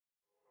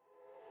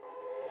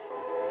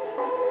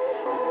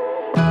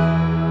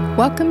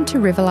Welcome to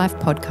River Life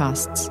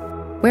Podcasts.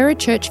 We're a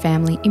church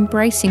family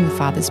embracing the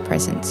Father's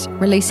presence,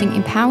 releasing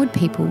empowered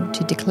people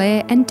to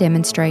declare and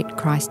demonstrate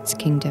Christ's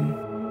kingdom.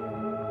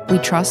 We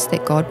trust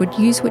that God would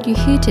use what you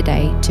hear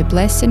today to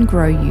bless and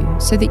grow you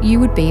so that you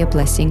would be a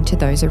blessing to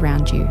those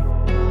around you.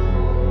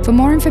 For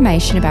more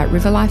information about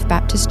River Life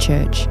Baptist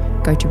Church,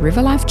 go to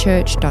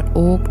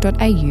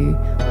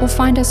riverlifechurch.org.au or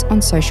find us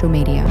on social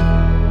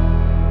media.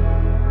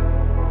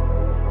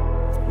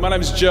 My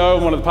name is Joe.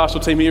 I'm one of the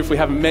pastoral team here if we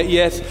haven't met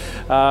yet.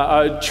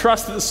 I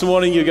trust that this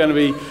morning you're going to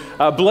be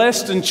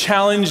blessed and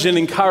challenged and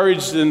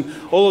encouraged and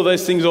all of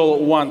those things all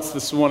at once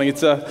this morning.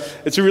 It's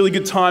a really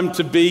good time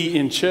to be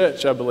in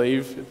church, I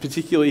believe,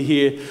 particularly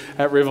here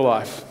at River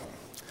Life.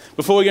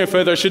 Before we go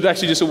further, I should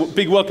actually just a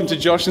big welcome to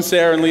Josh and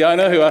Sarah and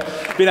Leona, who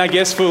have been our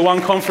guests for one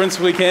conference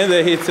weekend.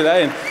 They're here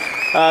today.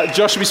 And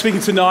Josh will be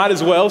speaking tonight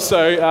as well.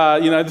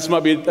 So, this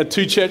might be a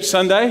two-church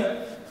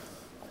Sunday.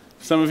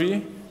 Some of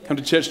you come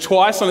to church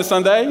twice on a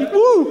Sunday.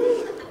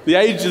 Woo! The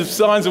age of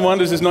signs and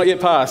wonders is not yet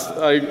past.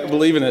 I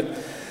believe in it.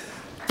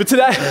 But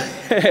today,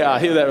 I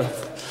hear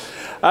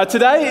that.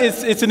 Today,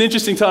 it's an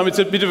interesting time. It's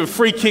a bit of a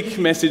free kick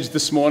message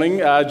this morning.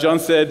 John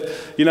said,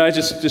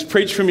 just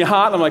preach from your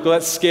heart. I'm like, well,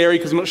 that's scary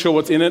because I'm not sure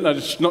what's in it. And I'm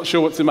just not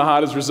sure what's in my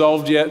heart is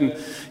resolved yet. And,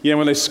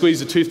 when they squeeze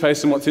the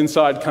toothpaste and what's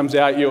inside comes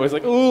out, you're always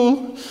like,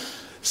 ooh.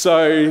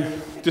 So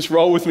just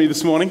roll with me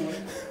this morning.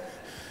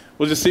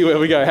 We'll just see where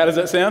we go. How does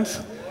that sound?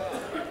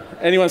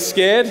 Anyone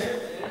scared?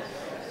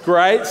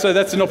 Great. So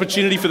that's an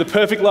opportunity for the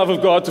perfect love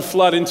of God to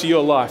flood into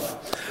your life.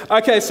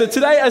 Okay, so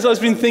today as I've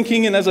been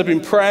thinking and as I've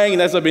been praying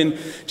and as I've been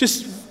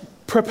just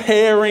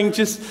preparing,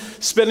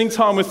 just spending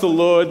time with the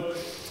Lord,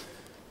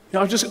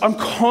 I'm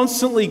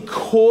constantly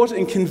caught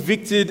and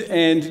convicted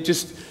and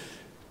just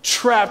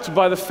trapped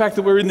by the fact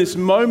that we're in this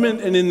moment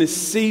and in this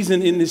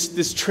season, in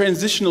this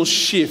transitional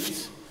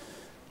shift.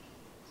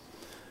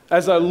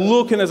 As I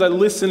look and as I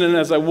listen and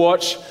as I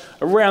watch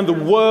around the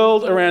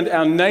world, around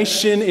our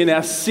nation, in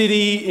our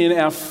city, in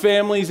our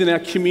families, in our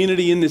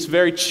community, in this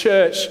very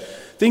church,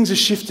 things are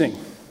shifting.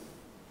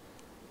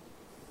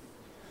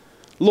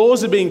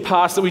 Laws are being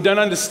passed that we don't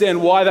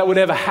understand why that would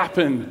ever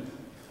happen.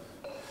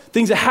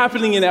 Things are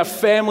happening in our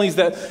families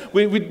that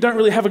we don't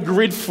really have a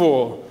grid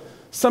for.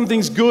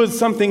 Something's good,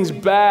 something's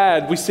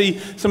bad. We see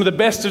some of the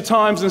best of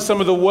times and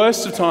some of the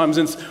worst of times,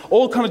 and it's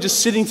all kind of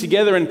just sitting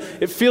together, and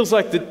it feels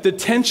like the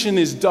tension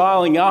is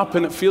dialing up,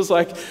 and it feels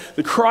like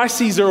the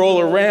crises are all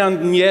around,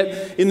 and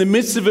yet in the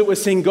midst of it, we're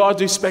seeing God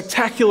do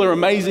spectacular,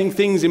 amazing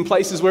things in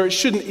places where it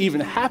shouldn't even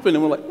happen,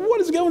 and we're like,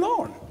 what is going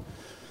on?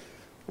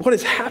 What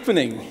is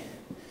happening?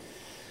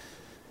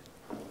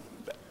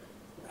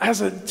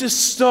 As I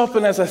just stop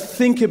and as I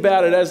think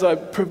about it, as I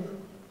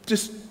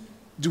just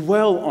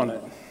dwell on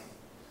it,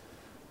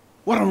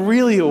 what I'm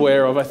really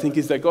aware of, I think,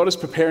 is that God is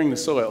preparing the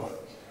soil.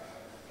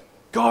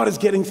 God is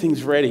getting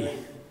things ready.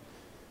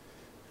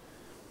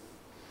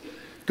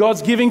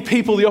 God's giving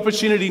people the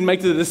opportunity to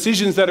make the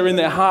decisions that are in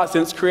their hearts,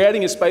 and it's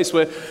creating a space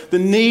where the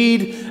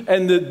need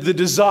and the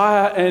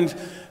desire and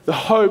the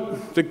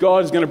hope that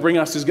God is going to bring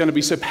us is going to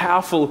be so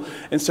powerful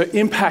and so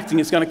impacting,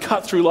 it's going to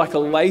cut through like a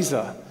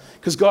laser,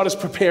 because God is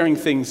preparing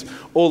things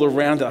all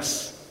around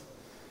us.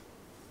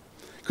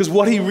 Because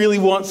what he really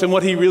wants and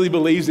what he really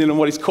believes in and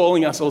what he's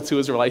calling us all to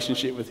is a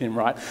relationship with him,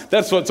 right?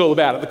 That's what it's all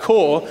about. At the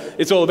core,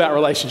 it's all about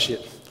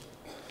relationship.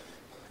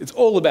 It's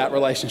all about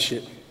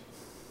relationship.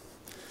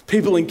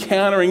 People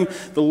encountering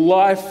the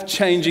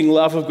life-changing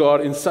love of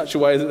God in such a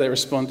way that they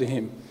respond to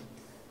him,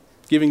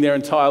 giving their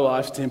entire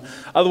lives to him.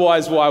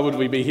 Otherwise, why would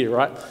we be here,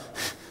 right?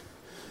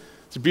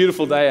 It's a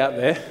beautiful day out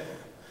there.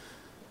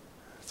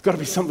 There's got to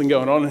be something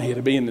going on in here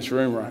to be in this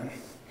room, right?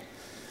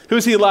 Who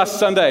was here last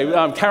Sunday?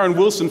 Karen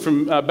Wilson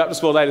from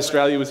Baptist World Aid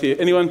Australia was here.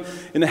 Anyone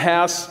in the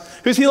house?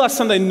 Who was here last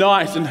Sunday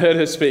night and heard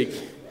her speak?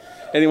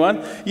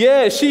 Anyone?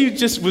 Yeah, she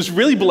just was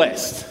really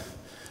blessed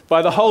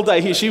by the whole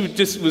day here. She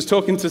just was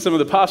talking to some of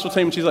the pastoral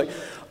team and she's like,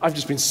 I've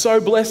just been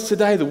so blessed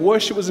today. The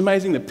worship was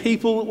amazing. The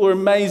people were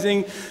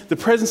amazing. The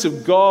presence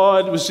of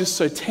God was just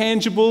so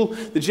tangible.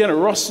 The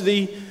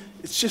generosity,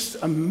 it's just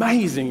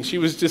amazing. She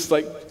was just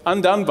like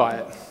undone by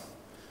it.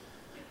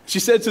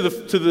 She said to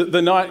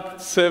the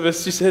night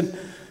service, she said,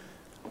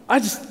 I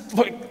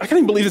can't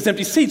even believe there's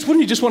empty seats.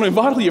 Wouldn't you just want to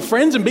invite all your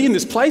friends and be in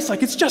this place?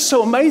 Like, it's just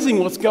so amazing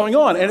what's going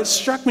on. And it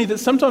struck me that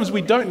sometimes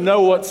we don't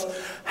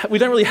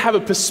really have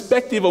a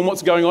perspective on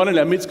what's going on in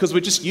our midst because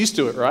we're just used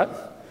to it, right?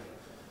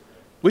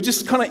 We're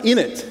just kind of in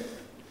it.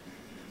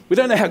 We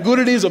don't know how good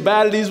it is or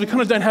bad it is. We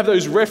kind of don't have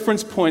those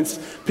reference points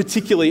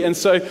particularly. And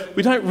so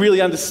we don't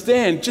really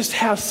understand just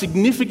how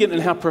significant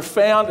and how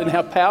profound and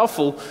how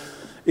powerful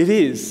it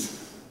is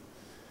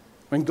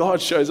when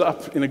God shows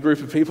up in a group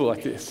of people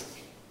like this.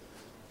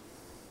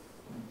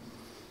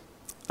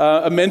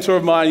 A mentor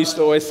of mine used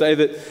to always say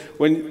that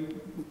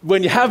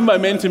when you have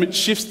momentum, it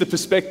shifts the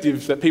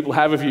perspective that people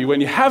have of you. When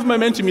you have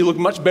momentum, you look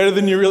much better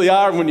than you really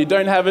are, and when you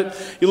don't have it,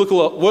 you look a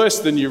lot worse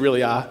than you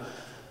really are.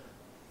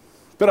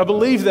 But I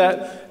believe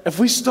that if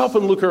we stop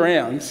and look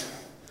around,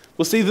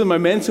 we'll see the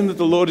momentum that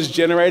the Lord is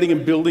generating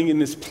and building in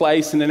this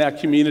place and in our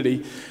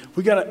community.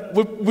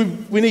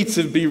 We need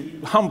to be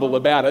humble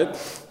about it,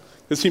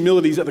 because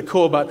humility is at the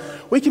core, but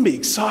we can be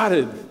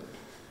excited.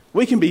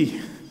 We can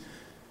be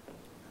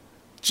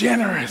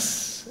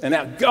generous and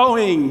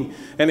outgoing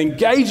and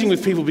engaging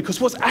with people,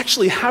 because what's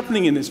actually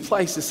happening in this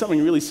place is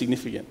something really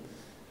significant.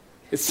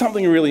 It's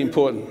something really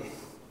important.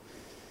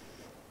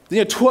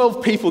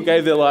 12 people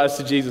gave their lives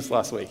to Jesus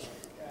last week.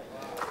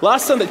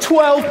 Last Sunday,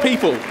 12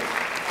 people.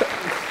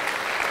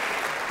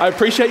 I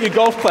appreciate your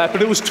golf clap,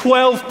 but it was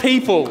 12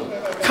 people.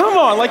 Come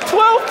on,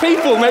 12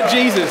 people met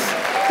Jesus.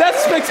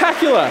 That's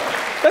spectacular.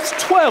 That's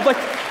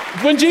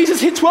 12. When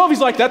Jesus hit 12, he's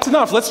like, that's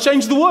enough. Let's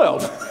change the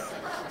world.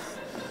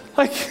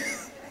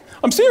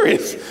 I'm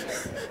serious.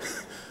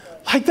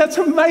 That's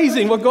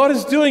amazing. What God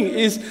is doing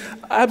is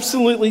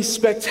absolutely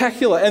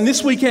spectacular. And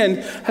this weekend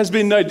has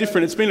been no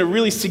different. It's been a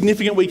really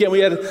significant weekend. We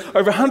had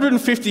over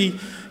 150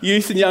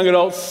 youth and young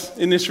adults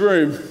in this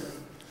room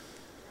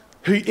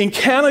who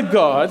encountered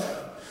God,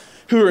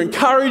 who were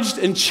encouraged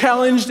and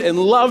challenged and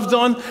loved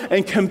on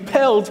and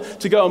compelled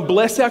to go and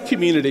bless our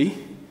community.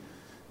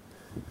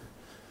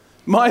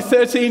 My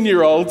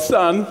 13-year-old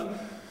son,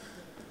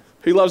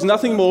 who loves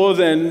nothing more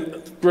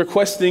than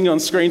requesting on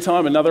screen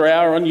time another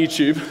hour on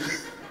YouTube,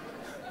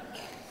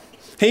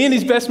 he and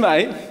his best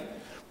mate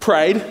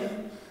prayed.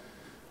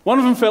 One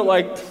of them felt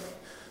like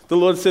the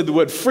Lord said the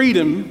word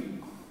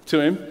freedom to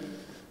him,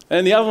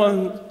 and the other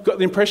one got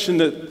the impression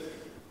that the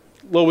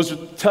Lord was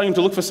telling him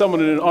to look for someone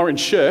in an orange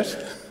shirt.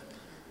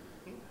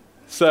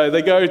 So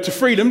they go to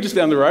Freedom, just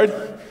down the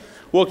road,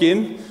 walk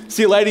in,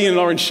 see a lady in an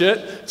orange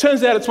shirt.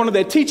 Turns out it's one of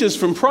their teachers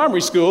from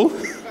primary school.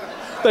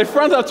 They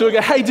front up to her and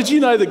go, hey, did you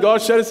know that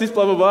God showed us this,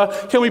 blah, blah,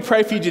 blah. Can we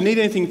pray for you? Do you need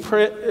anything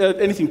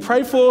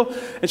prayed for?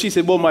 And she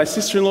said, well, my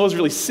sister-in-law is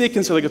really sick,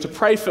 and so they got to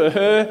pray for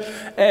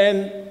her.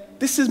 And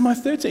this is my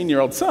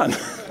 13-year-old son.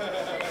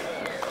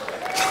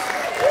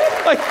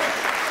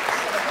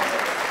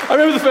 I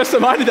remember the first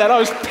time I did that, I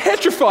was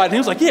petrified. And he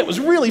was like, yeah, it was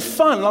really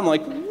fun. And I'm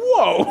like,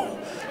 whoa.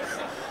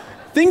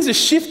 Things are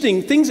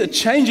shifting. Things are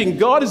changing.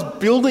 God is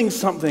building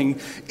something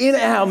in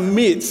our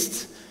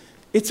midst.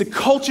 It's a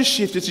culture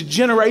shift. It's a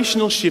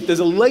generational shift. There's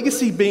a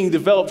legacy being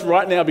developed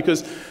right now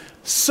because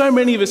so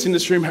many of us in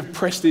this room have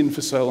pressed in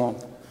for so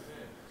long.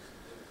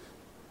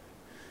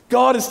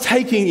 God is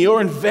taking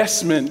your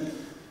investment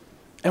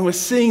and we're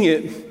seeing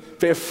it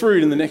bear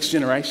fruit in the next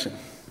generation.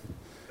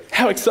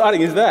 How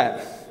exciting is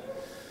that?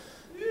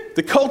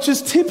 The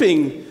culture's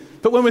tipping,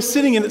 but when we're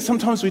sitting in it,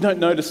 sometimes we don't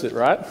notice it,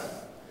 right?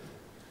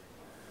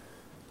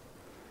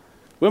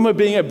 When we're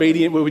being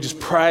obedient, where we just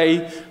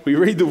pray, we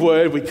read the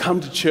word, we come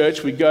to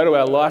church, we go to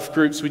our life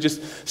groups, we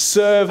just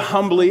serve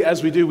humbly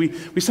as we do,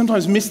 we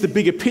sometimes miss the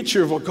bigger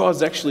picture of what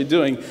God's actually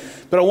doing.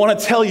 But I want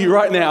to tell you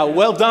right now,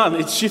 well done,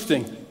 it's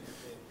shifting.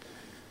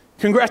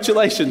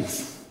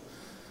 Congratulations.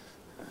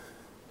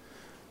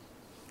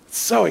 It's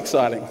so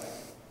exciting.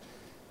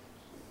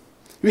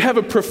 We have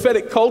a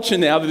prophetic culture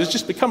now that is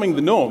just becoming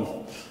the norm.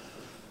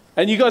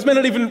 And you guys may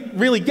not even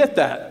really get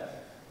that.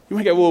 You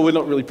might go, well, we're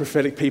not really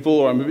prophetic people,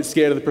 or I'm a bit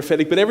scared of the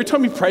prophetic. But every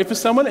time you pray for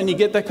someone and you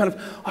get that kind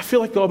of, I feel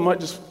like God might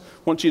just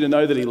want you to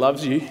know that he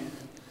loves you.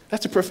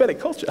 That's a prophetic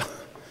culture.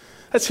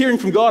 That's hearing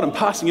from God and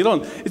passing it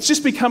on. It's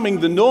just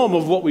becoming the norm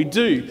of what we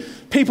do.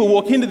 People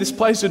walk into this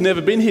place who've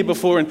never been here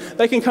before, and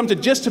they can come to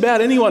just about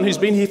anyone who's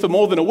been here for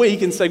more than a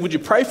week and say, would you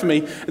pray for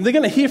me? And they're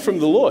going to hear from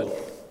the Lord.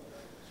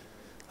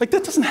 That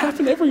doesn't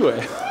happen everywhere.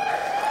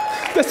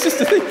 That's just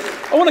the thing.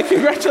 I want to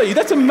congratulate you.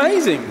 That's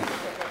amazing.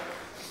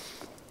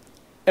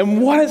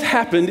 And what has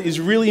happened is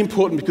really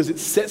important because it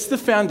sets the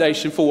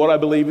foundation for what I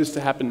believe is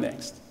to happen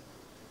next.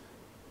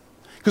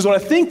 Because what I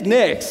think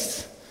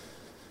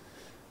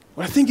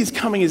is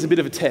coming is a bit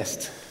of a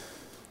test.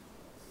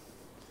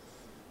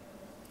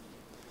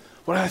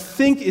 What I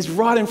think is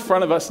right in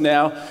front of us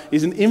now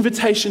is an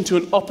invitation to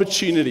an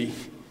opportunity.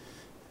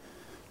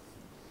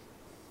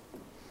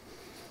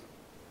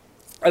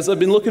 As I've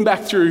been looking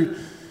back through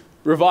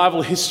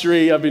revival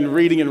history, I've been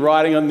reading and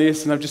writing on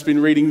this, and I've just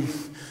been reading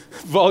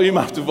volume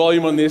after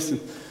volume on this, and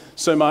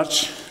so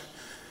much.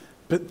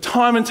 But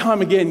time and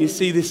time again, you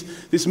see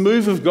this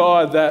move of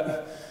God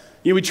that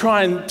we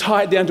try and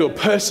tie it down to a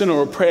person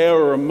or a prayer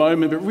or a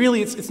moment, but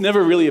really it's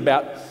never really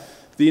about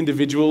the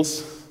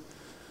individuals.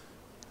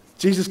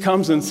 Jesus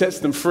comes and sets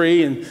them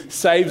free and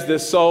saves their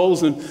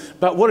souls,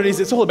 but what it is,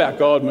 it's all about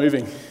God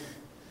moving.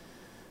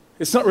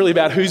 It's not really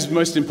about who's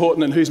most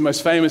important and who's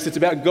most famous. It's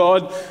about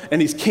God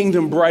and his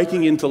kingdom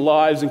breaking into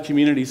lives and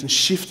communities and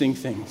shifting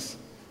things.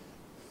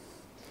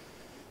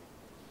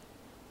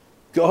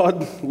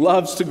 God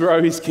loves to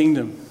grow his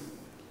kingdom.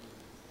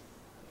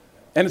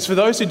 And it's for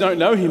those who don't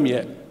know him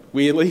yet,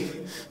 weirdly.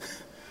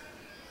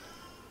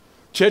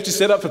 Church is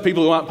set up for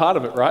people who aren't part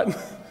of it, right?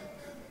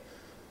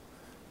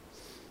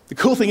 The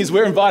cool thing is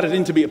we're invited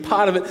in to be a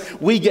part of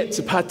it. We get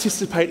to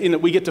participate in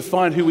it. We get to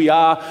find who we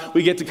are.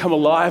 We get to come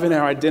alive in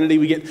our identity.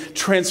 We get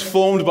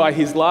transformed by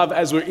his love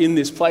as we're in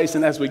this place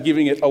and as we're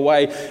giving it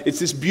away. It's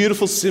this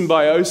beautiful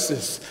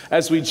symbiosis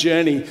as we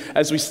journey.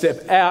 As we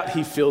step out,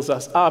 he fills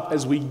us up.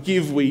 As we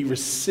give, we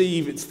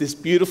receive. It's this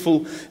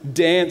beautiful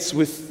dance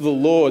with the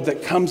Lord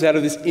that comes out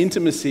of this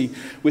intimacy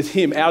with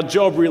him. Our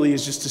job really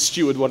is just to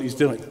steward what he's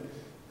doing.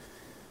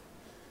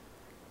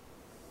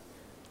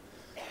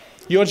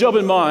 Your job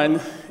and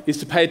mine is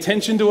to pay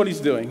attention to what he's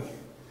doing,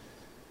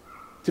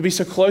 to be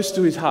so close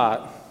to his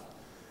heart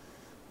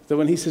that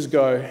when he says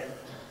go,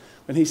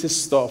 when he says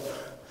stop,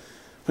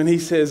 when he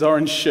says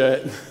orange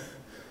shirt,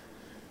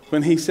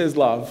 when he says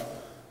love,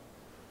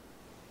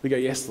 we go,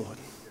 yes, Lord,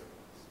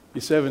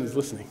 your servant is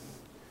listening.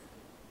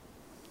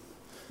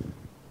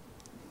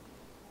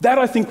 That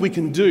I think we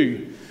can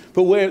do,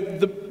 but where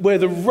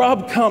the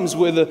rub comes,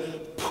 where the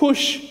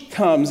push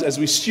comes as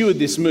we steward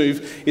this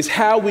move, is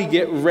how we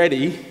get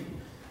ready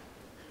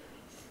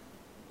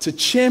to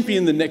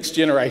champion the next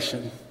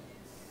generation.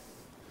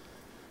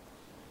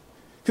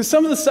 Because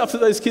some of the stuff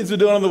that those kids were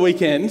doing on the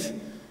weekend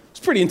was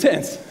pretty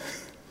intense.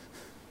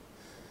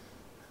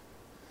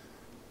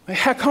 Like,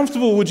 how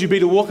comfortable would you be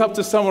to walk up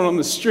to someone on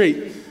the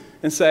street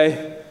and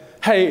say,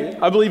 hey,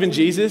 I believe in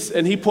Jesus,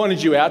 and he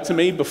pointed you out to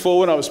me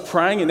before when I was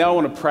praying, and now I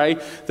want to pray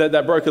that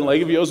that broken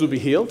leg of yours would be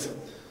healed?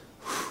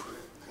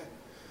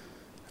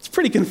 It's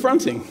pretty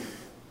confronting.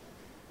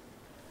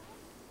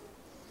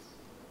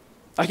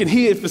 I can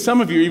hear for some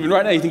of you, even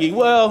right now, you're thinking,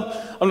 well,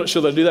 I'm not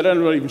sure they'll do that.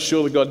 I'm not even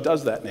sure that God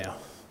does that now.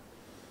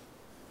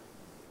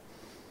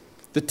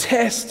 The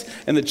test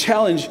and the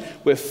challenge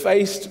we're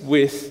faced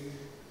with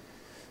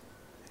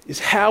is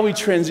how we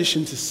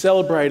transition to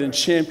celebrate and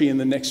champion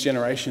the next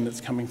generation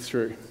that's coming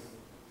through.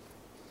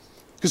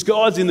 Because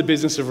God's in the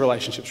business of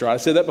relationships, right? I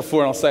said that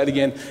before and I'll say it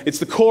again. It's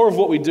the core of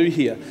what we do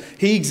here.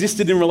 He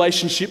existed in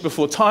relationship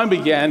before time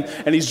began,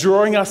 and he's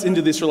drawing us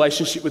into this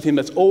relationship with him.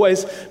 That's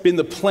always been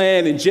the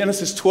plan. In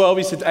Genesis 12,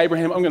 he said to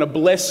Abraham, I'm going to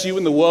bless you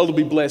and the world will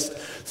be blessed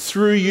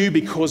through you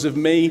because of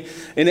me.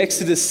 In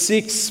Exodus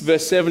 6,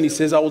 verse 7, he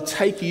says, I will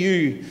take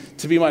you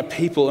to be my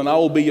people and I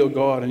will be your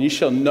God, and you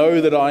shall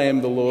know that I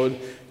am the Lord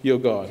your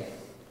God,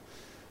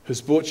 who's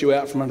brought you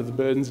out from under the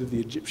burdens of the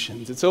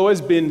Egyptians. It's always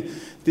been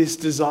this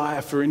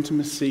desire for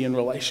intimacy and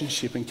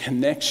relationship and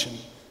connection.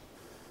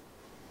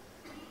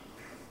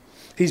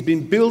 He's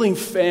been building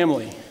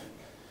family.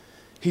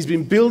 He's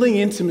been building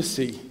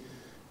intimacy.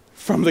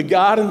 From the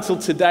garden till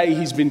today,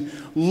 he's been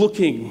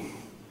looking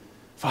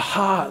for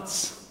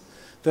hearts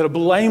that are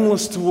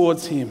blameless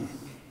towards him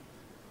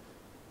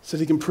so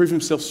that he can prove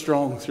himself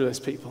strong through those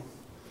people.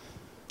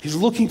 He's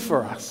looking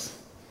for us.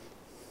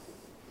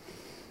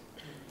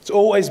 It's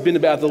always been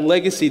about the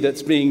legacy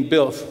that's being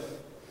built.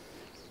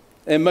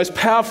 And most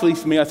powerfully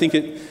for me, I think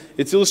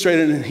it's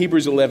illustrated in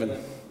Hebrews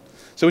 11.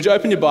 So would you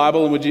open your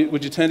Bible and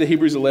would you turn to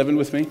Hebrews 11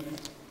 with me?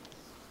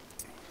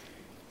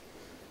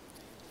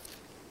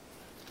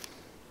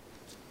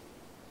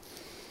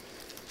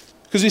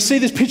 Because you see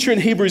this picture in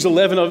Hebrews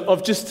 11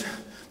 of just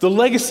the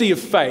legacy of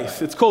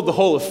faith. It's called the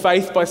Hall of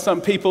Faith by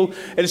some people.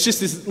 And it's just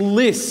this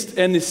list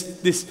and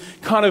this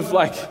kind of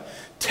like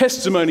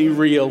testimony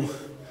reel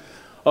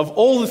of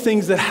all the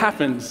things that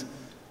happened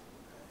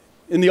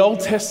in the Old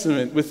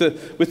Testament with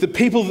the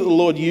people that the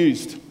Lord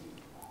used.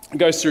 It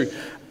goes through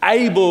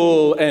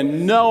Abel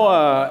and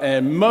Noah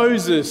and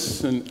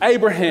Moses and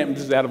Abraham,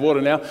 this is out of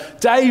order now,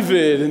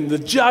 David and the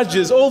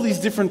judges, all these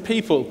different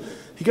people.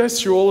 He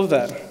goes through all of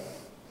that,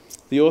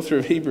 the author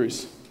of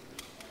Hebrews.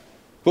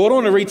 But what I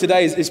want to read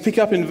today is pick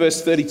up in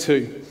verse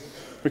 32,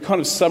 where it kind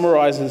of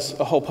summarizes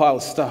a whole pile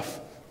of stuff.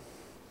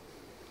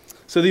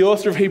 So the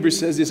author of Hebrews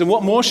says this, and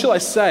what more shall I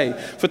say?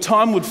 For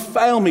time would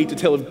fail me to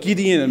tell of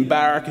Gideon and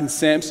Barak and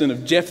Samson,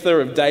 of Jephthah,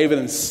 of David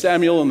and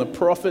Samuel and the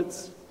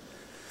prophets,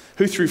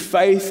 who through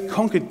faith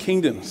conquered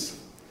kingdoms,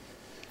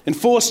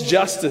 enforced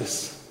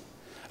justice,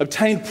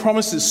 obtained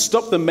promises,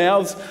 stopped the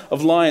mouths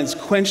of lions,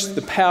 quenched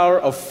the power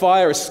of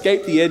fire,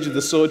 escaped the edge of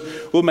the sword,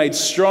 were made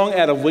strong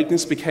out of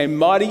weakness, became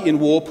mighty in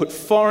war, put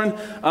foreign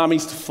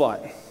armies to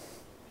flight.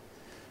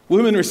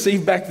 Women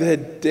received back their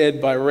dead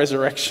by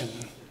resurrection.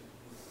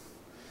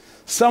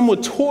 Some were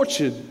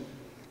tortured,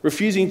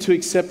 refusing to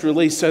accept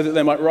release so that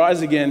they might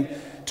rise again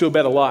to a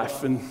better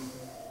life. And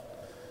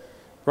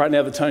right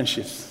now the tone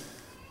shifts.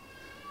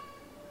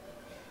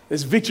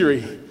 There's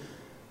victory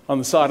on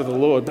the side of the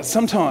Lord, but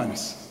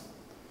sometimes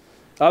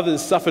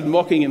others suffered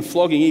mocking and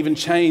flogging, even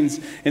chains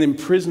and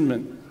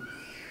imprisonment.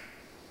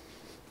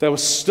 They were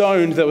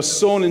stoned, they were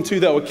sawn in two,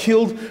 they were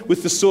killed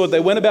with the sword. They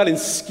went about in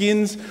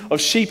skins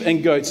of sheep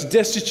and goats,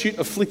 destitute,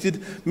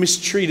 afflicted,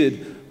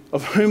 mistreated,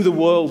 of whom the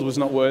world was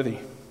not worthy.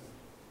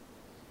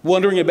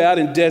 Wandering about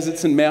in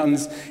deserts and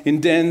mountains,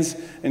 in dens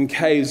and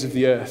caves of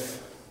the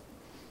earth,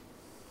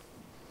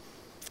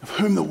 of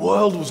whom the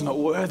world was not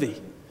worthy.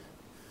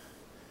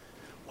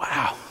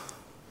 Wow.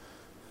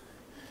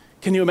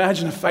 Can you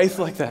imagine a faith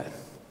like that?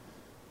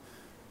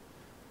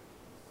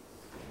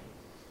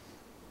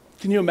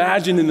 Can you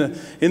imagine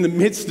in the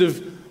midst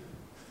of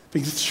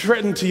being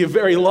threatened to your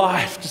very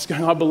life, just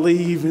going, I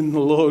believe in the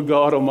Lord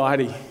God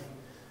Almighty. The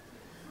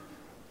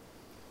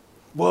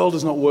world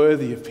is not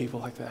worthy of people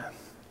like that.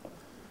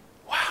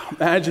 Wow,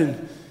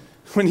 imagine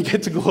when you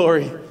get to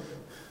glory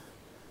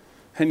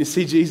and you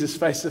see Jesus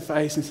face to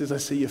face and he says, I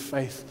see your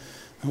faith.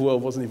 The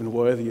world wasn't even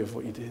worthy of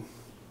what you did.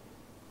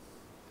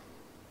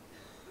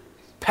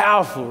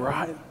 Powerful,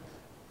 right?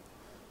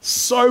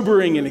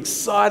 Sobering and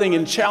exciting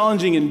and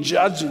challenging and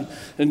judging,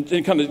 and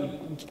kind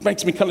of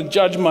makes me kind of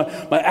judge my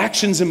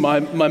actions and my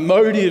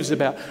motives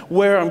about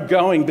where I'm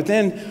going. But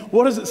then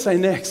what does it say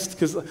next?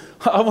 Because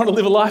I want to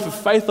live a life of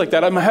faith like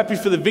that. I'm happy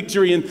for the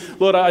victory, and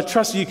Lord, I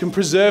trust you can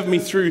preserve me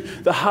through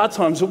the hard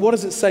times. But what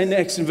does it say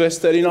next in verse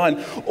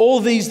 39? All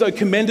these, though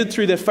commended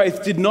through their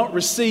faith, did not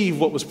receive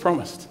what was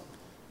promised.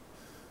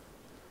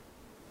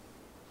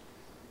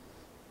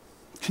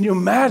 Can you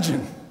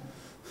imagine?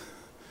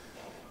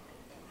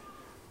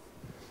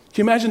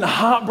 Can you imagine the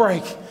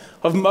heartbreak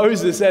of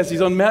Moses as he's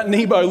on Mount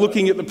Nebo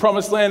looking at the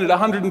promised land at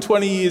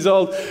 120 years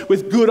old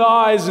with good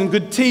eyes and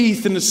good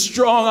teeth and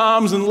strong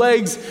arms and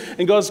legs,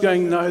 and God's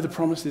going, no, the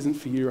promise isn't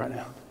for you right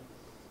now.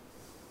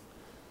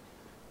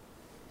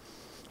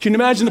 Can you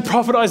imagine the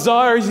prophet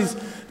Isaiah as he's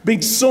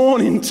being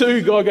sawn in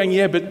two, God going,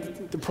 yeah,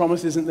 but the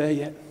promise isn't there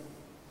yet.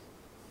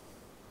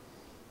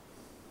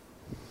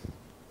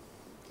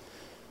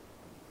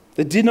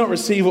 They did not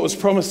receive what was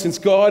promised, since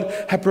God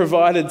had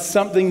provided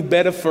something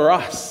better for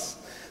us,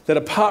 that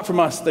apart from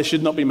us, they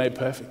should not be made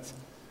perfect.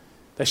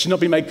 They should not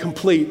be made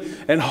complete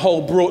and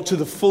whole, brought to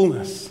the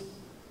fullness.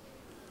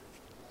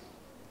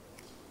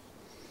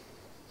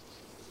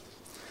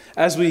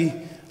 As we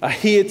are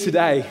here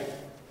today,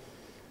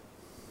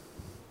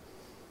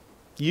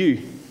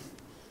 you,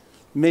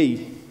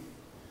 me,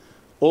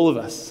 all of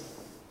us,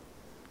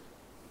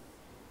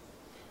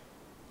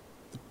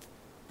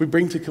 we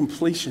bring to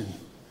completion,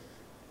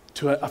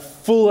 to a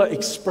fuller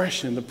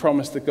expression, the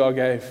promise that God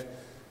gave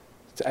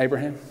to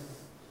Abraham.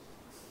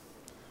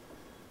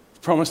 The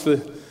promise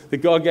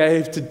that God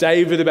gave to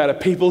David about a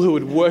people who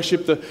would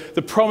worship.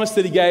 The promise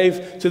that he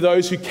gave to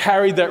those who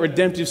carried that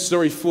redemptive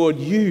story forward.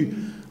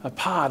 You are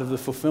part of the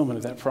fulfillment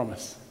of that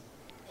promise.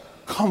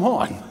 Come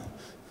on.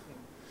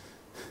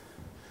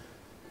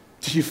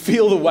 Do you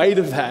feel the weight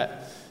of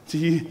that? Do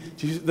you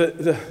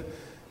the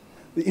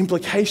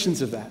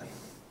implications of that?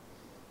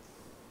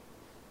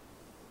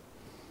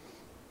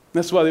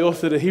 That's why the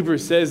author of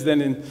Hebrews says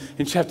then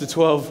in chapter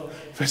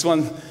 12, verse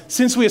 1,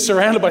 since we are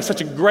surrounded by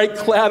such a great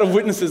cloud of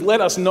witnesses, let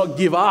us not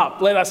give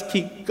up. Let us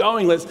keep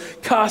going. Let's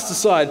cast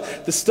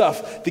aside the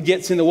stuff that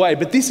gets in the way.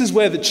 But this is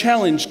where the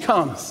challenge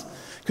comes,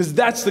 because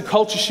that's the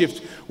culture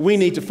shift we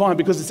need to find,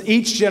 because it's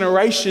each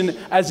generation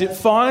as it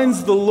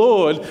finds the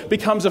Lord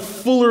becomes a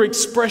fuller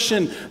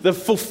expression, the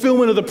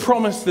fulfillment of the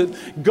promise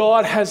that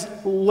God has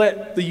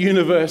let the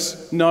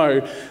universe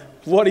know.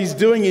 What he's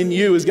doing in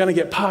you is going to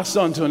get passed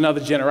on to another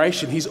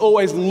generation. He's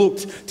always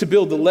looked to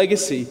build the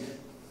legacy.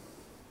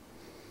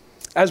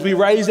 As we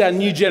raise our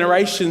new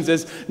generations,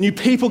 as new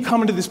people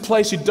come into this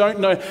place who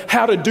don't know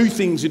how to do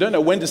things, who don't know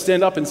when to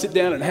stand up and sit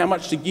down and how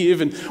much to give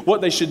and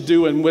what they should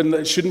do and when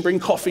they shouldn't bring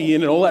coffee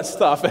in and all that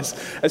stuff,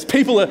 as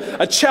people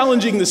are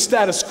challenging the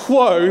status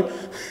quo,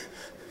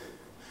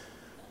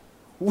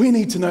 we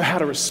need to know how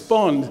to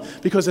respond,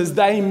 because as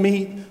they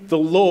meet the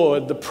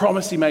Lord, the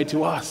promise he made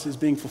to us is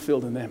being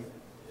fulfilled in them.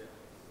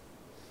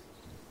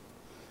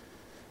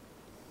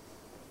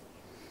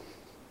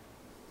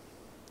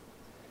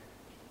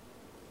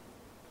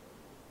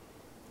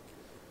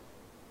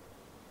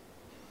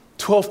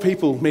 "12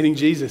 people meeting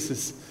Jesus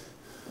is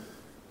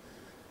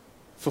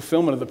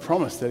fulfillment of the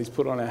promise that he's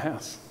put on our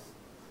house.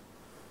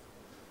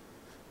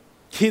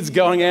 Kids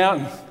going out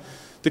and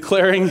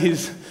declaring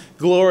his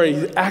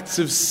glory, acts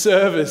of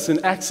service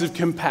and acts of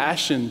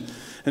compassion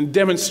and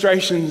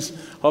demonstrations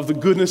of the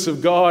goodness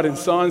of God and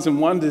signs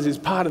and wonders is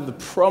part of the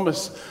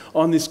promise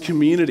on this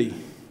community.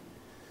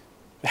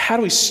 How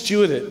do we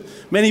steward it?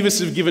 Many of us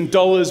have given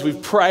dollars,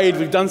 we've prayed,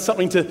 we've done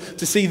something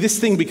to see this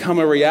thing become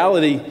a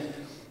reality.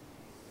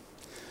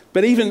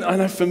 But even, I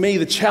know for me,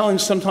 the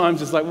challenge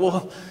sometimes is like,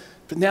 well,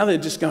 but now they're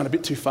just going a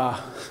bit too far.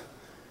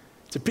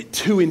 It's a bit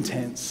too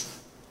intense.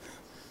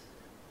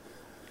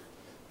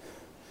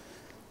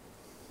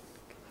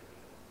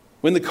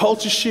 When the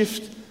culture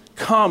shift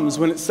comes,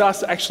 when it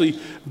starts to actually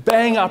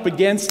bang up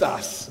against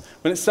us,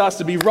 when it starts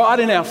to be right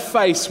in our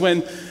face,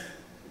 when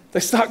they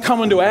start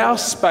coming to our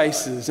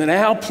spaces and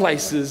our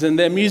places, and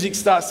their music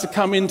starts to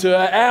come into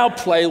our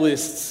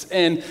playlists,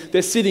 and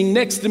they're sitting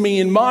next to me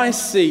in my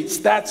seats,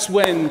 that's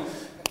when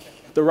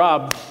the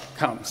rub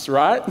comes,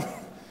 right?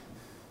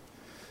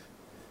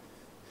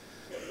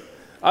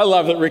 I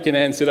love that Rick and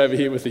Ann sit over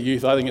here with the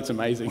youth. I think it's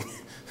amazing.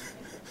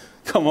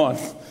 Come on.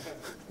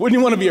 Wouldn't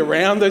you want to be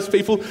around those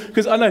people?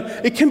 Because I know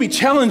it can be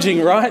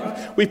challenging,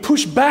 right? We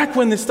push back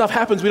when this stuff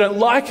happens. We don't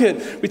like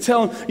it. We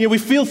tell them, we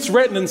feel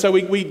threatened, and so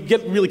we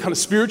get really kind of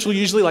spiritual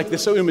usually, like they're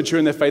so immature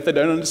in their faith they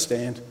don't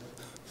understand.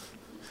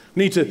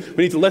 We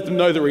need to let them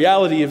know the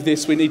reality of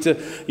this. We need to,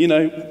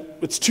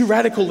 it's too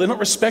radical. They're not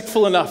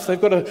respectful enough.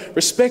 They've got to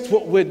respect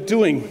what we're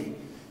doing.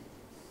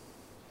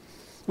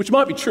 which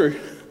might be true.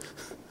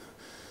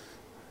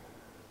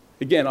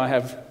 Again, I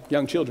have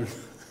young children.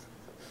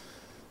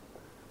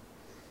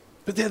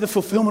 But they're the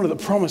fulfillment of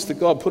the promise that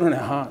God put on our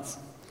hearts.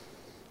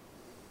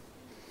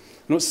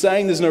 I'm not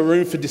saying there's no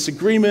room for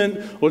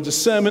disagreement or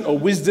discernment or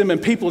wisdom,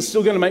 and people are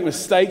still going to make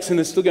mistakes and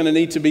they're still going to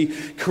need to be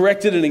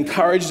corrected and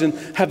encouraged and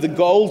have the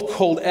gold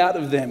called out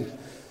of them.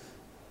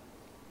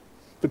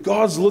 But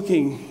God's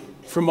looking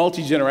for a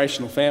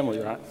multi-generational family,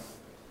 right?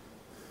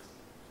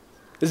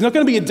 There's not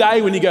going to be a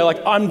day when you go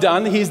like, I'm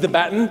done, here's the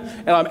baton,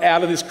 and I'm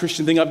out of this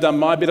Christian thing, I've done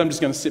my bit, I'm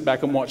just going to sit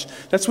back and watch.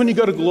 That's when you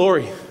go to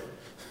glory. There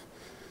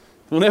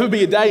will never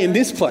be a day in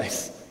this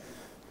place.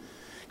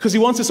 Because he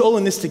wants us all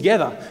in this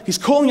together. He's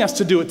calling us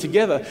to do it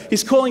together.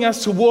 He's calling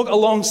us to walk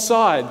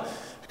alongside.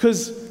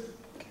 Because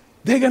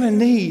they're going to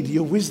need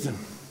your wisdom.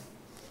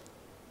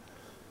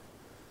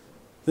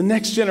 The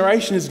next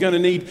generation is going to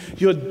need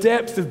your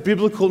depth of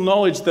biblical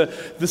knowledge,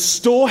 the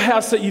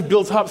storehouse that you've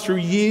built up through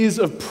years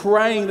of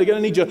praying. They're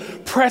going to need your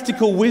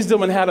practical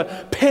wisdom on how to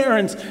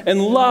parent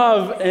and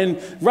love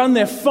and run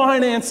their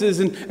finances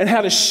and how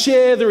to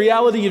share the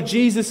reality of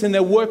Jesus in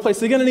their workplace.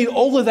 They're going to need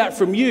all of that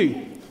from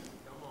you.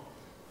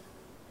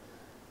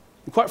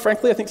 And quite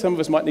frankly, I think some of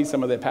us might need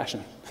some of their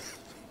passion.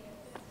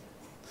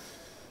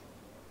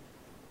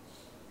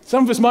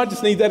 Some of us might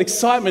just need that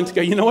excitement to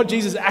go, you know what,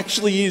 Jesus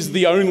actually is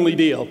the only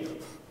deal.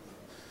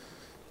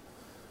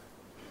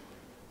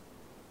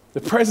 The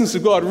presence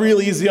of God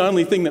really is the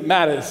only thing that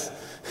matters.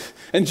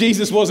 And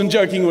Jesus wasn't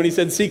joking when he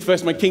said, seek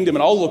first my kingdom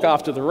and I'll look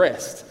after the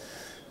rest.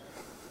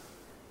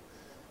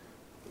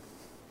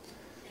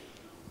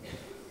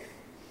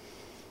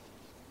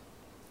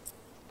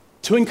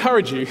 To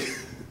encourage you,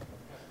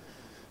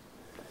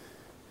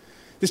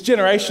 this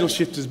generational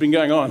shift has been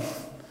going on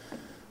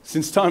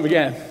since time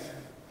began.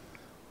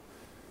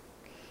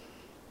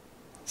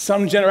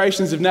 Some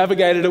generations have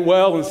navigated it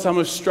well and some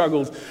have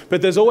struggled.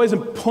 But there's always a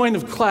point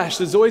of clash.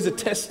 There's always a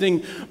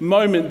testing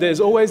moment.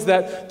 There's always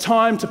that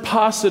time to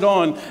pass it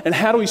on. And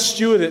how do we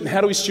steward it? And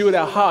how do we steward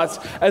our hearts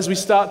as we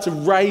start to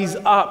raise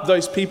up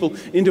those people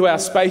into our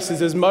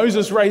spaces? As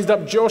Moses raised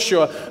up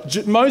Joshua,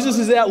 Moses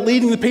is out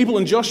leading the people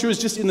and Joshua is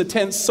just in the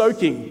tent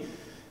soaking.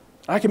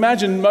 I can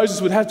imagine Moses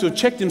would have to have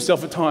checked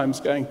himself at times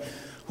going,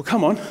 well,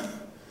 come on.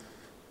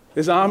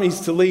 There's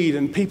armies to lead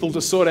and people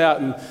to sort out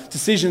and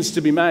decisions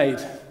to be made.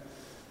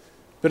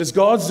 But as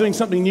God's doing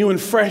something new and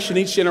fresh in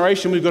each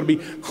generation, we've got to be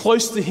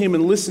close to him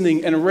and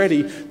listening and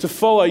ready to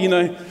follow. You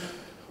know,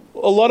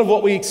 a lot of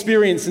what we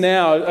experience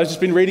now, I've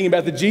just been reading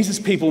about the Jesus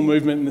People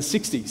movement in the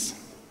 60s.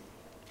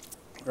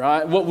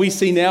 Right? What we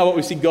see now, what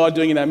we see God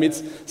doing in our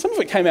midst, some of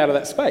it came out of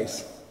that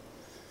space.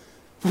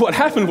 What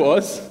happened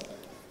was,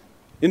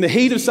 in the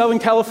heat of Southern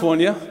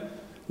California,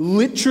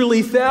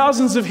 literally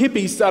thousands of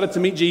hippies started to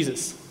meet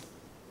Jesus.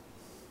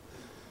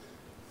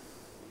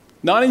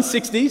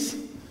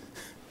 1960s.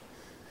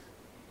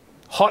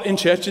 Hot in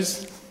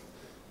churches.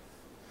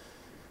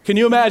 Can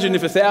you imagine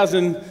if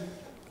 1,000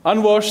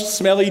 unwashed,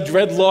 smelly,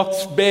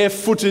 dreadlocked,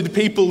 barefooted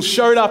people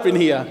showed up in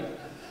here?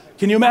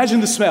 Can you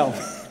imagine the smell?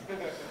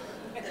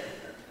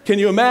 Can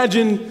you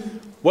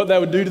imagine what they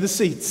would do to the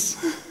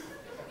seats?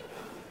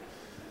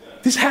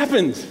 This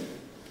happened.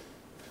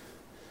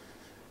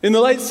 In the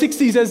late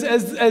 60s,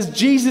 as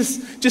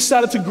Jesus just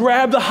started to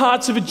grab the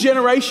hearts of a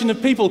generation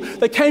of people,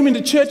 they came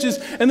into churches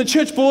and the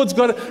church boards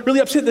got really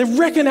upset. They're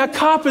wrecking our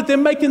carpet. They're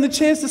making the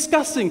chairs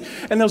disgusting.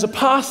 And there was a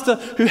pastor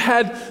who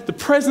had the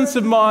presence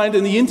of mind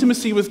and the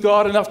intimacy with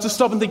God enough to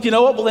stop and think, you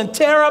know what, well then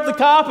tear up the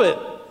carpet.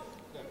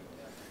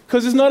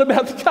 Because it's not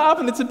about the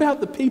carpet, it's about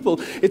the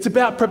people. It's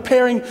about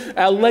preparing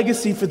our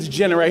legacy for the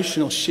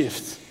generational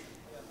shift.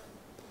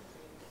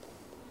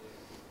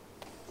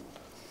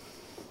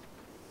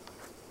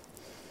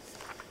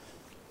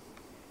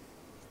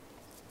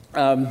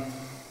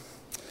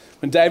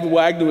 When David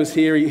Wagner was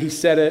here, he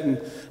said it,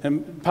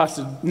 and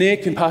Pastor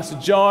Nick and Pastor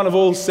John have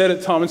all said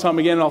it time and time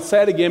again, and I'll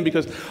say it again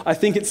because I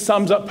think it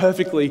sums up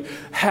perfectly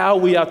how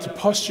we are to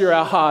posture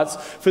our hearts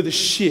for the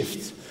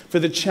shift, for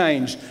the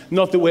change.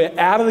 Not that we're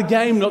out of the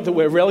game, not that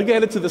we're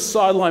relegated to the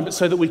sideline, but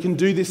so that we can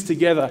do this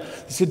together.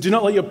 He said, do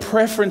not let your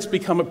preference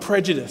become a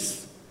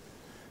prejudice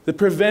that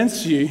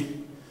prevents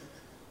you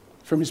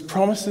from his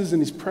promises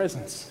and his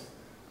presence.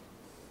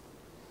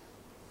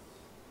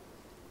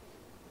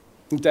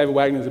 David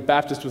Wagner is a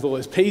Baptist with all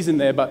those P's in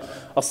there, but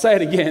I'll say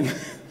it again.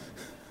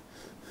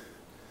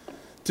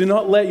 Do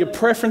not let your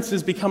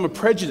preferences become a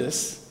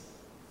prejudice.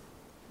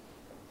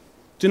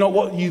 Do not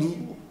what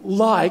you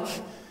like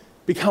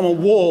become a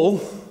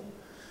wall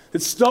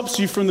that stops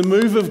you from the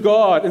move of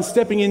God and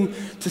stepping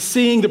into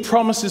seeing the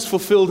promises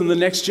fulfilled in the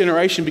next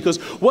generation, because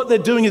what they're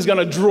doing is going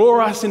to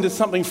draw us into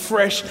something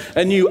fresh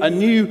and new, a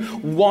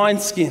new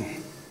wineskin.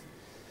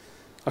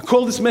 I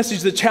call this message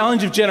the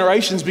challenge of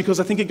generations because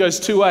I think it goes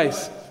two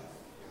ways.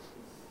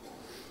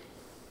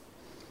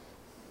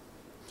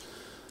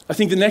 I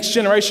think the next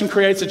generation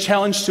creates a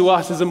challenge to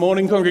us as a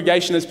morning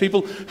congregation, as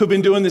people who've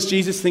been doing this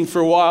Jesus thing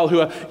for a while, who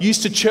are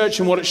used to church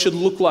and what it should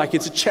look like.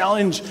 It's a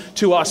challenge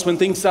to us when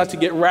things start to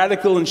get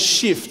radical and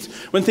shift,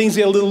 when things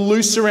get a little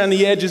loose around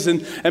the edges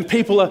and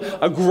people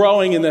are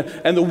growing and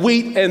the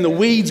wheat and the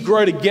weeds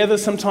grow together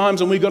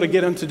sometimes, and we've got to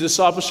get into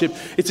discipleship.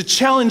 It's a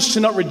challenge to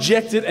not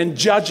reject it and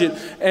judge it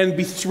and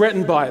be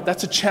threatened by it.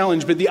 That's a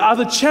challenge. But the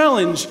other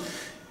challenge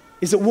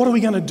is that what are we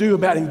going to do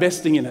about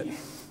investing in it?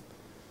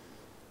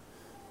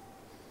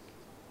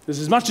 Because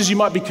as much as you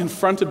might be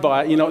confronted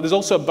by it, there's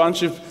also a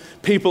bunch of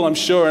people, I'm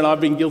sure, and I've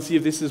been guilty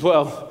of this as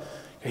well.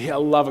 Yeah, I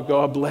love it,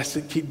 God bless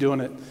it, keep doing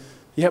it.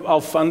 Yep,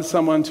 I'll fund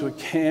someone to a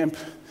camp.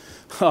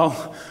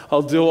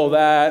 I'll do all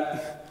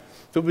that.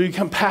 But we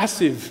become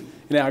passive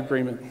in our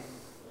agreement.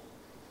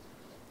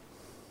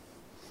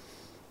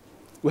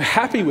 We're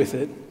happy with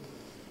it,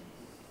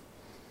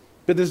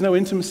 but there's no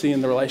intimacy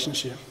in the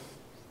relationship.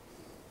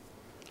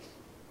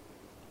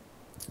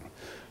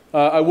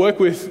 I work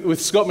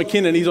with Scott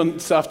McKinnon. He's on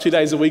staff 2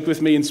 days a week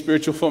with me in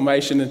spiritual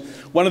formation. And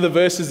one of the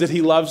verses that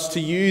he loves to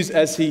use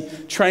as he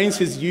trains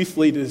his youth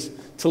leaders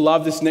to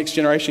love this next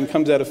generation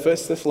comes out of 1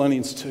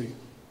 Thessalonians 2. It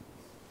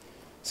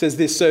says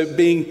this, so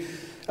being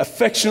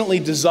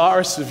affectionately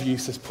desirous of you,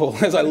 says Paul,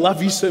 as I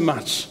love you so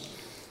much,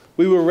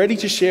 we were ready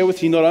to share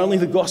with you not only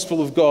the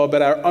gospel of God,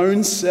 but our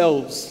own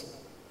selves,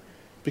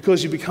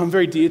 because you become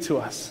very dear to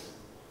us.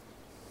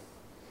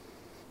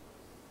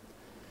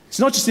 It's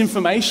not just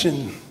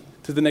information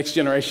that the next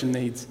generation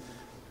needs.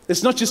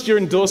 It's not just your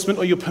endorsement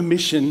or your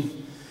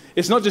permission.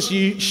 It's not just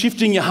you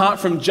shifting your heart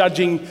from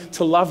judging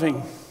to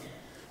loving.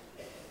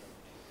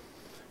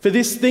 For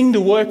this thing to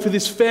work, for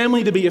this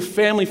family to be a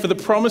family, for the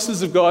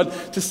promises of God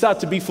to start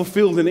to be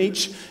fulfilled in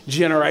each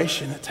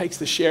generation, it takes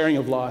the sharing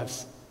of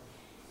lives.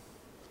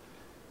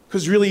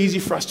 Because it's really easy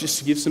for us just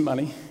to give some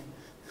money.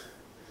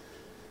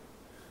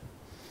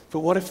 But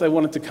what if they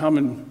wanted to come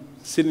and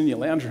sit in your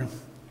lounge room?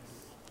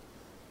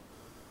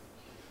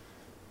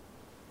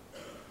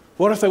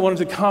 What if they wanted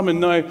to come and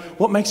know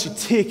what makes you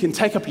tick and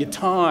take up your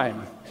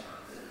time?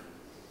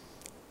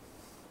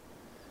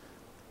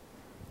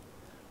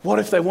 What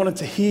if they wanted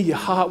to hear your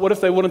heart? What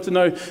if they wanted to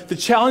know the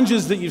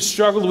challenges that you've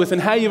struggled with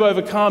and how you've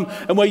overcome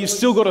and where you've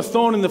still got a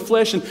thorn in the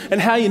flesh and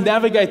how you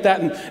navigate that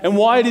and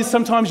why it is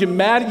sometimes you're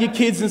mad at your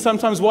kids and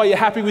sometimes why you're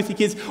happy with your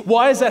kids.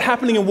 Why is that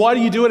happening and why do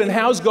you do it and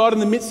how is God in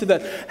the midst of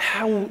that?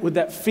 How would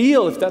that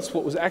feel if that's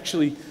what was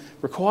actually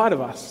required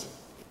of us?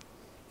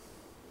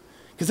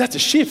 Because that's a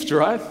shift,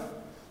 right?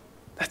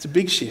 That's a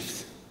big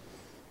shift.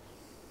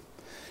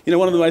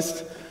 One of the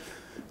most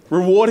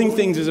rewarding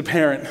things as a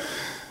parent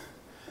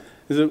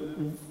is that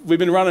we've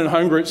been running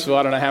home groups for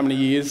I don't know how many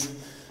years.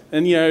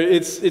 And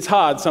it's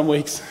hard some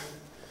weeks.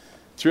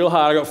 It's real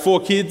hard. I've got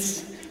 4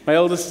 kids. My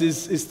eldest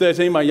is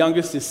 13, my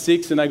youngest is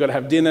 6, and they've got to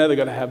have dinner, they've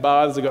got to have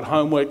baths, they've got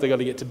homework, they've got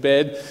to get to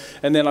bed.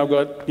 And then I've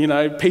got,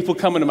 people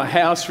coming to my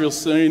house real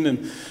soon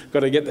and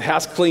got to get the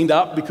house cleaned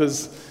up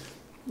because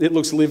it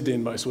looks lived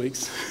in most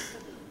weeks.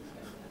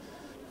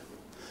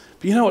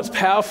 But you know what's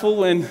powerful?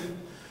 When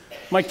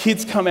my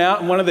kids come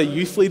out and one of their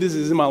youth leaders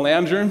is in my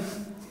lounge room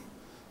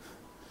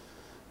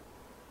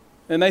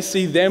and they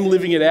see them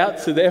living it out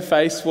to their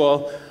face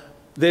while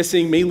they're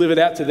seeing me live it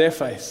out to their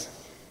face.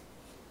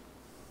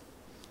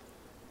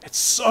 It's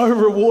so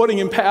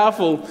rewarding and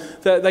powerful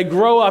that they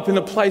grow up in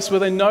a place where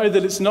they know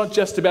that it's not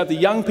just about the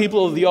young people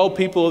or the old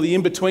people or the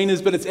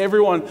in-betweeners, but it's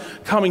everyone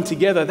coming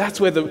together.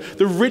 That's where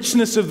the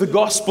richness of the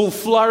gospel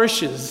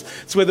flourishes.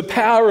 It's where the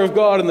power of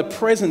God and the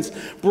presence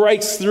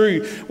breaks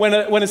through. When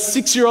a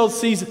 6-year-old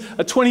sees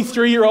a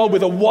 23-year-old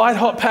with a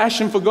white-hot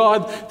passion for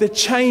God, they're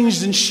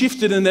changed and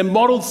shifted and they're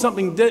modeled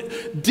something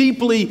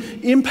deeply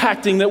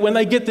impacting that when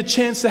they get the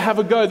chance to have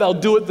a go, they'll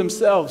do it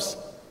themselves.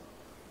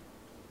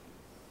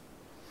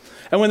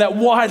 And when that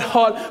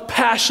white-hot,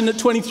 passionate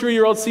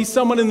 23-year-old sees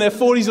someone in their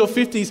 40s or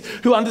 50s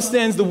who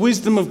understands the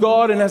wisdom of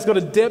God and has got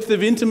a depth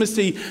of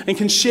intimacy and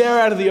can share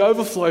out of the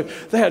overflow,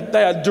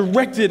 they are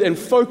directed and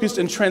focused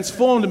and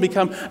transformed and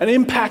become an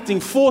impacting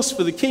force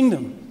for the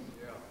kingdom.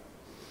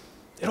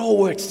 It all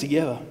works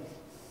together.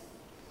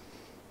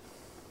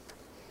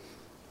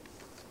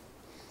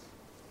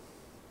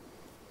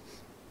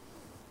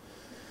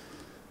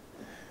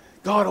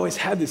 God always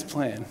had this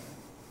plan.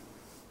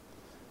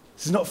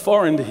 This is not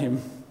foreign to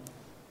him.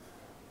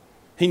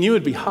 He knew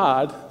it'd be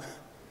hard.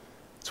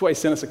 That's why he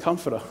sent us a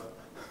comforter.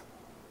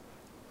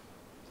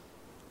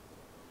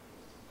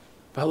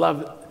 But I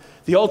love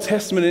the Old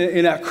Testament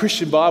in our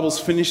Christian Bibles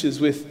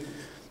finishes with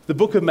the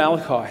book of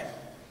Malachi.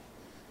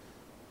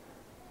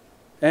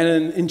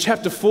 And in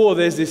chapter 4,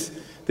 there's this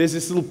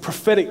little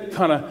prophetic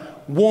kind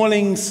of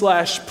warning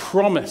 /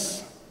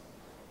 promise.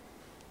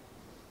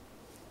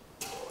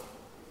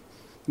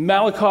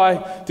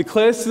 Malachi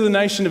declares to the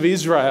nation of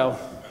Israel,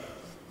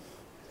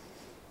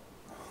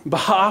 on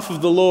behalf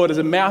of the Lord, as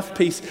a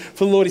mouthpiece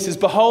for the Lord, he says,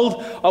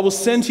 "Behold, I will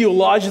send to you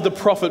Elijah the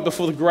prophet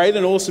before the great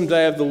and awesome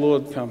day of the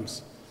Lord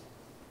comes.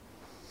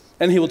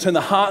 And he will turn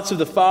the hearts of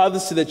the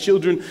fathers to their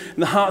children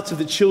and the hearts of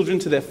the children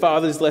to their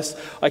fathers, lest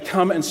I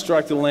come and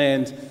strike the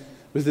land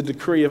with a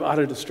decree of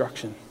utter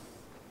destruction."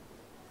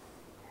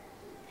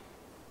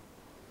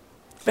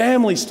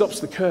 Family stops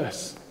the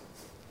curse.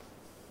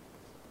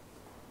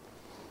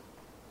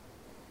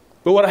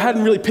 But what I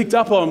hadn't really picked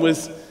up on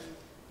was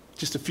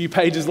just a few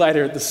pages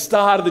later, at the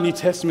start of the New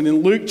Testament,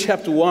 in Luke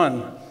chapter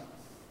 1,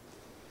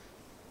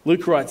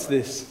 Luke writes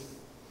this: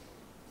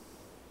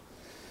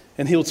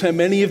 "And he will turn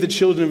many of the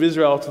children of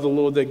Israel to the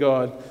Lord their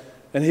God,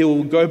 and he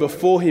will go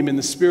before him in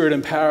the spirit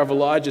and power of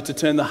Elijah to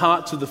turn the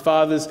hearts of the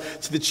fathers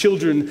to the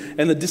children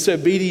and the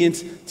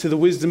disobedient to the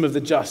wisdom of the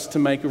just, to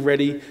make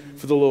ready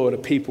for the Lord a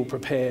people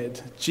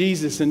prepared."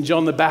 Jesus and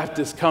John the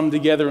Baptist come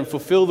together and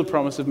fulfill the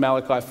promise of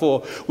Malachi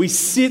 4. We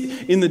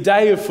sit in the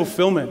day of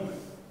fulfillment.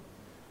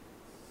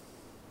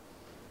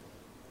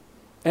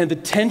 And the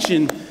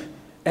tension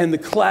and the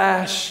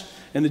clash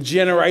and the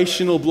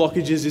generational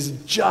blockages is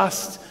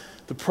just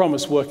the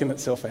promise working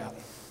itself out.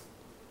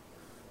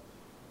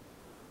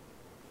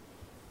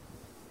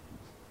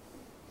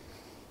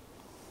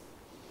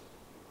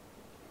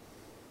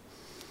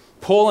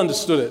 Paul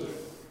understood it.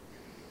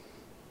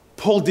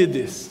 Paul did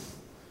this.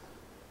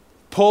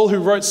 Paul, who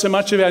wrote so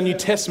much of our New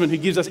Testament, who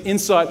gives us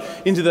insight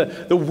into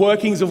the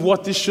workings of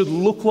what this should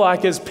look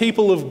like as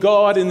people of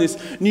God in this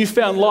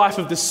newfound life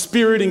of the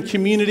Spirit and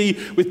community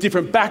with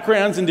different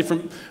backgrounds and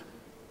different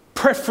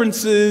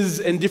preferences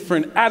and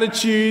different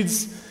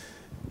attitudes.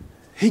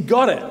 He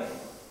got it. And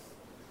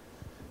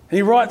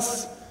he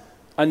writes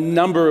a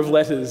number of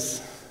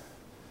letters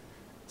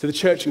to the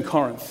church in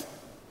Corinth.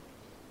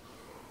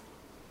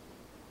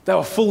 They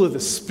were full of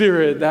the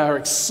Spirit. They were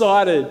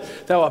excited.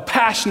 They were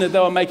passionate. They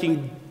were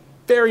making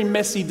very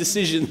messy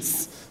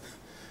decisions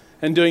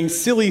and doing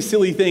silly,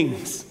 silly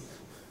things.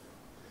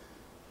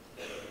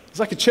 It's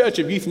like a church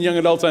of youth and young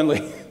adults only.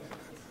 You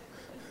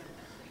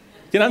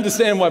can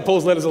understand why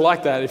Paul's letters are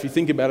like that if you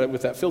think about it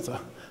with that filter.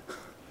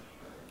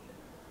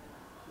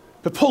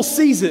 But Paul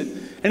sees it,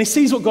 and he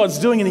sees what God's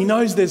doing, and he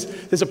knows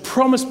there's a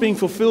promise being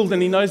fulfilled,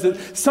 and he knows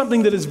that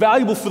something that is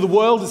valuable for the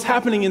world is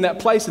happening in that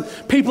place, and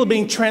people are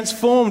being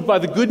transformed by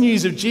the good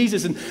news of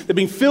Jesus, and they're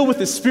being filled with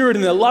the Spirit,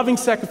 and they're loving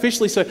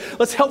sacrificially, so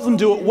let's help them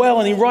do it well.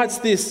 And he writes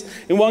this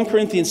in 1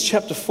 Corinthians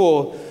chapter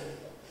 4,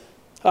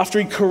 after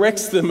he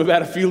corrects them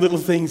about a few little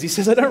things. He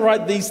says, "I don't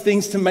write these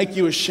things to make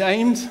you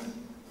ashamed.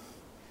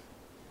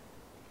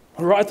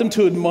 I write them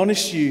to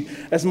admonish you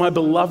as my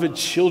beloved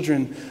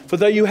children. For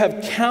though you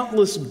have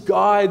countless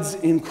guides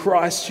in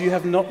Christ, you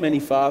have not many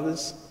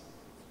fathers.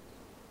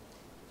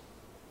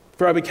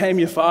 For I became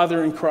your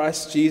father in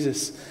Christ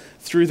Jesus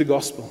through the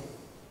gospel.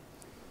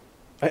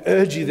 I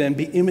urge you then,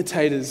 be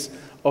imitators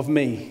of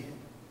me.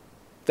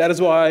 That is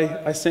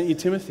why I sent you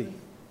Timothy,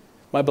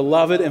 my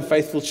beloved and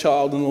faithful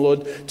child in the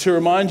Lord, to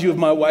remind you of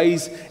my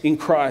ways in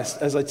Christ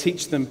as I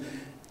teach them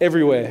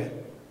everywhere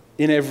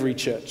in every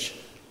church."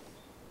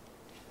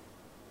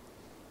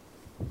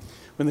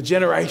 When the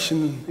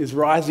generation is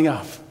rising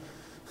up,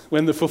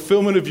 when the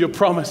fulfillment of your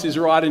promise is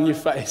right in your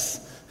face,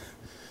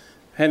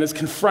 and it's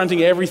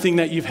confronting everything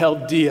that you've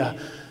held dear,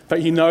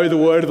 but you know the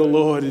word of the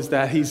Lord is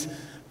that he's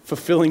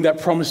fulfilling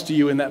that promise to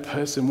you in that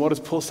person, what does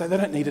Paul say? They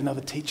don't need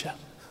another teacher.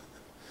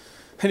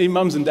 They need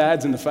mums and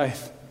dads in the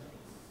faith.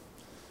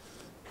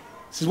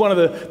 This is one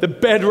of the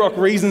bedrock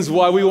reasons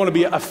why we want to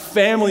be a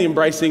family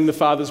embracing the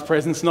Father's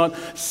presence, not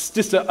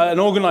just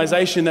an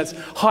organisation that's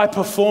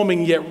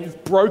high-performing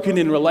yet broken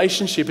in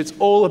relationship. It's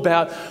all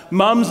about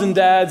mums and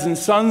dads and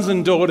sons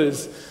and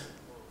daughters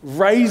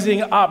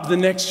raising up the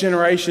next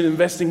generation,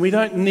 investing. We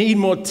don't need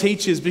more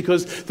teachers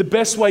because the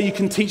best way you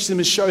can teach them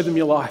is show them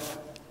your life.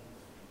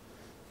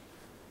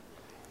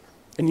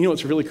 And you know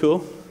what's really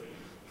cool?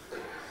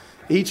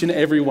 Each and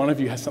every one of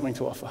you has something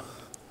to offer.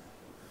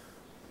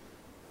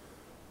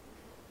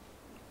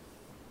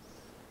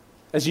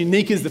 As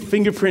unique as the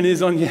fingerprint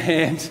is on your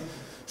hand,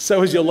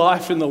 so is your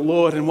life in the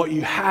Lord, and what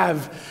you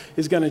have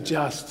is going to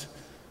just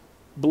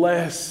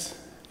bless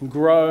and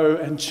grow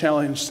and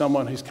challenge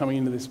someone who's coming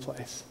into this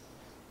place.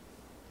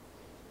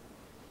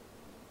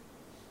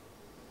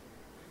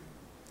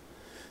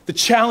 The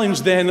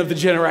challenge then of the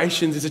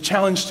generations is a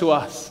challenge to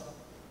us.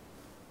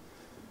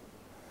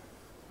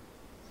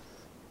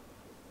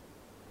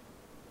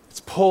 It's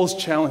Paul's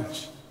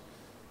challenge.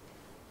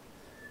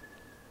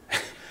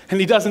 And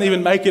he doesn't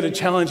even make it a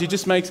challenge, he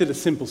just makes it a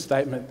simple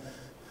statement.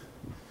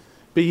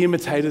 Be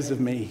imitators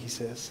of me, he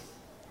says.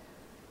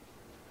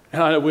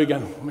 And I know we're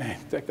going, oh man,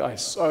 that guy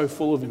is so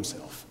full of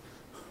himself.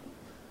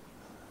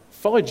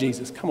 Follow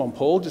Jesus. Come on,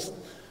 Paul, just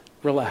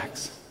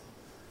relax.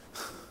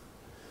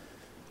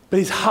 But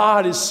his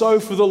heart is so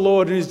for the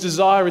Lord, and his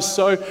desire is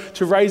so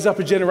to raise up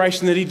a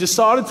generation that he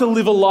decided to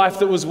live a life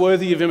that was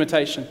worthy of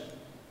imitation.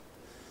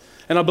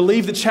 And I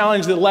believe the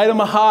challenge that laid on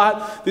my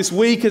heart this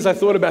week as I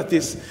thought about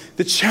this,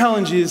 the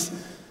challenge is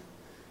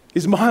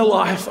my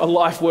life a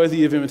life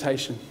worthy of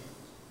imitation?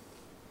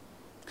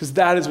 Because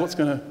that is what's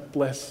going to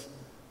bless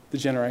the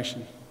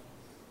generation.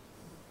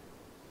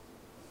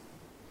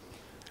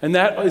 And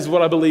that is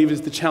what I believe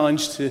is the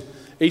challenge to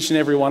each and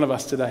every one of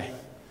us today.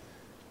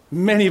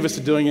 Many of us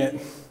are doing it.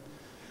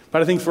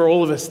 But I think for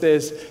all of us,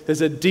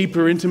 there's a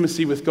deeper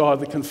intimacy with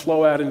God that can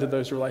flow out into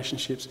those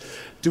relationships.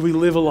 Do we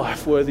live a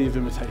life worthy of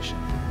imitation?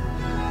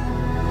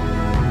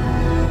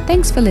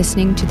 Thanks for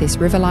listening to this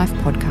River Life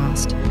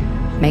podcast.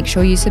 Make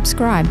sure you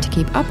subscribe to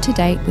keep up to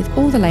date with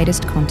all the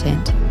latest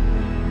content.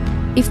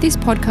 If this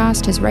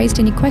podcast has raised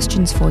any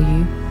questions for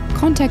you,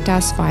 contact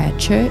us via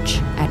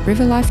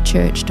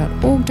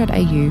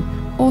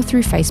church@riverlifechurch.org.au or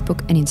through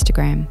Facebook and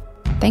Instagram.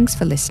 Thanks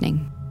for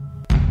listening.